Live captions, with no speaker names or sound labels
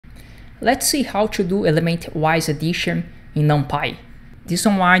Let's see how to do element-wise addition in NumPy. This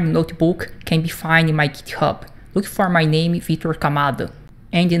online notebook can be found in my GitHub. Look for my name, Vitor Camada,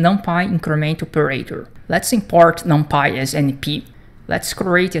 and the NumPy increment operator. Let's import NumPy as NP. Let's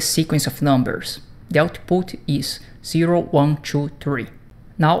create a sequence of numbers. The output is 0, 1, 2, 3.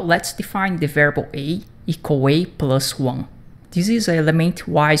 Now let's define the variable a equal a plus 1. This is an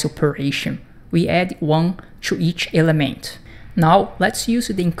element-wise operation. We add 1 to each element. Now let's use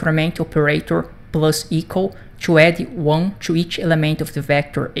the increment operator plus equal to add 1 to each element of the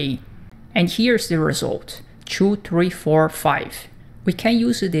vector a. And here's the result, 2, 3, 4, 5. We can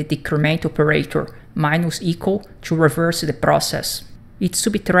use the decrement operator minus equal to reverse the process. It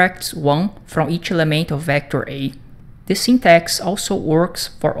subtracts 1 from each element of vector a. The syntax also works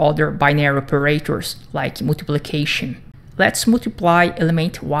for other binary operators like multiplication. Let's multiply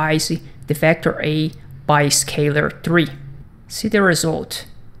element-wise the vector a by scalar 3. See the result,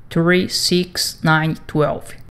 3, 6, 9, 12.